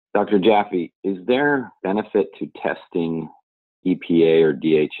Dr. Jaffe, is there benefit to testing EPA or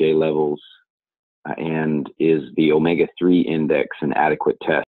DHA levels? And is the omega-3 index an adequate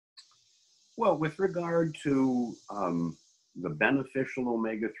test? Well, with regard to the beneficial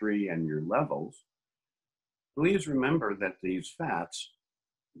omega-3 and your levels, please remember that these fats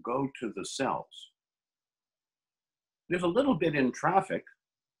go to the cells. There's a little bit in traffic.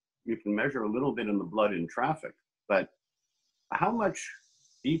 You can measure a little bit in the blood in traffic, but how much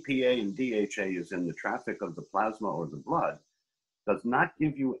EPA and DHA is in the traffic of the plasma or the blood does not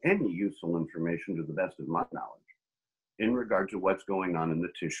give you any useful information, to the best of my knowledge, in regard to what's going on in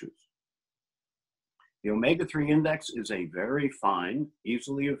the tissues. The omega-3 index is a very fine,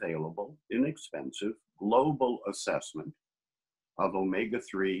 easily available, inexpensive, global assessment of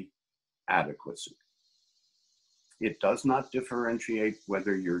omega-3 adequacy. It does not differentiate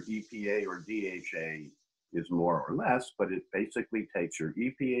whether your EPA or DHA is more or less, but it basically takes your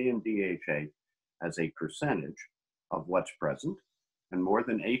EPA and DHA as a percentage of what's present, and more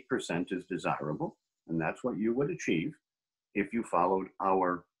than 8% is desirable, and that's what you would achieve if you followed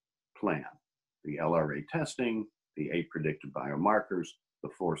our plan. The LRA testing, the 8 predictive biomarkers, the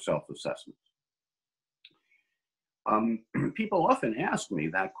 4 self-assessments. People often ask me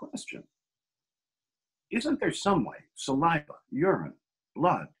that question. Isn't there some way, saliva, urine,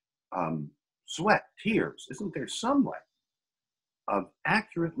 blood, sweat, tears, isn't there some way of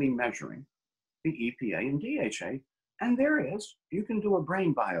accurately measuring the EPA and DHA? And there is. You can do a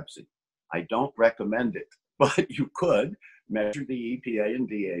brain biopsy. I don't recommend it, but you could measure the EPA and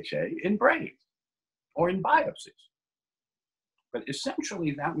DHA in brains or in biopsies. But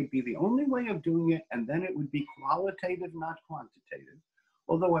essentially, that would be the only way of doing it, and then it would be qualitative, not quantitative.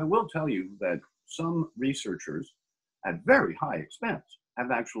 Although I will tell you that some researchers at very high expense have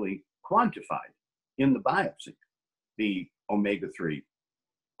actually quantified in the biopsy the omega-3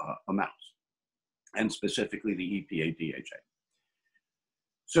 amounts, and specifically the EPA DHA.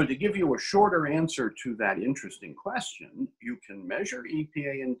 So to give you a shorter answer to that interesting question, you can measure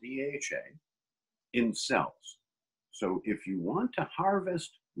EPA and DHA in cells. So if you want to harvest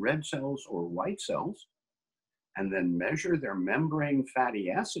red cells or white cells and then measure their membrane fatty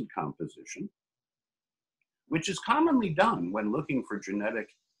acid composition, which is commonly done when looking for genetic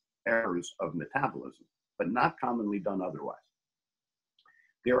errors of metabolism, but not commonly done otherwise.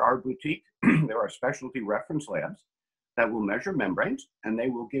 There are there are specialty reference labs that will measure membranes, and they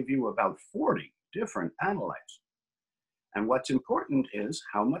will give you about 40 different analytes. And what's important is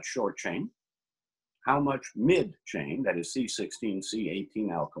how much short chain, how much mid chain, that is C16, C18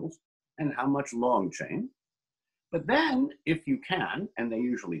 alkyls, and how much long chain. But then, if you can, and they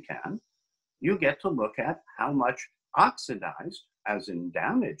usually can, you get to look at how much oxidized, as in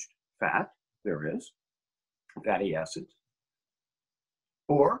damaged fat, there is, fatty acids,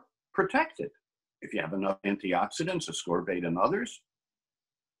 or protected. If you have enough antioxidants, ascorbate and others,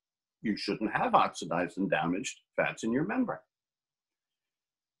 you shouldn't have oxidized and damaged fats in your membrane.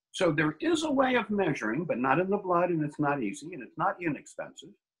 So there is a way of measuring, but not in the blood, and it's not easy, and it's not inexpensive.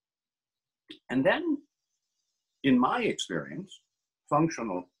 And then, in my experience,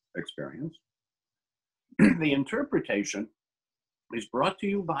 functional experience, the interpretation is brought to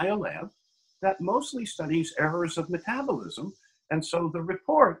you by a lab that mostly studies errors of metabolism. And so the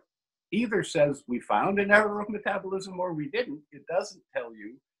report either says we found an error of metabolism or we didn't. It doesn't tell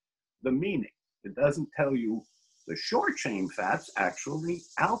you the meaning. It doesn't tell you the short chain fats actually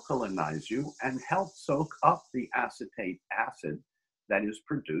alkalinize you and help soak up the acetate acid that is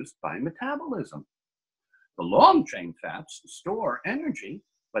produced by metabolism. The long chain fats store energy,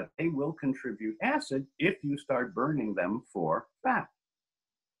 but they will contribute acid if you start burning them for fat.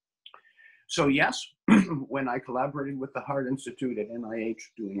 So yes, when I collaborated with the Heart Institute at NIH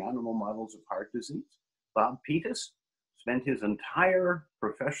doing animal models of heart disease, Bob Petus spent his entire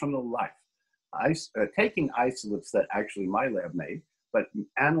professional life taking isolates that actually my lab made, but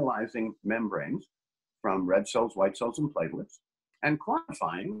analyzing membranes from red cells, white cells, and platelets, and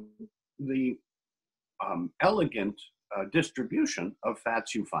quantifying the elegant distribution of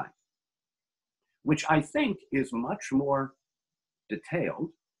fats you find, which I think is much more detailed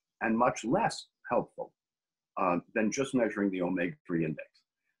and much less helpful than just measuring the omega-3 index.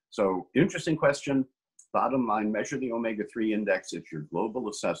 So interesting question. Bottom line, measure the omega-3 index. It's your global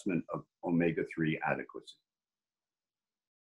assessment of omega-3 adequacy.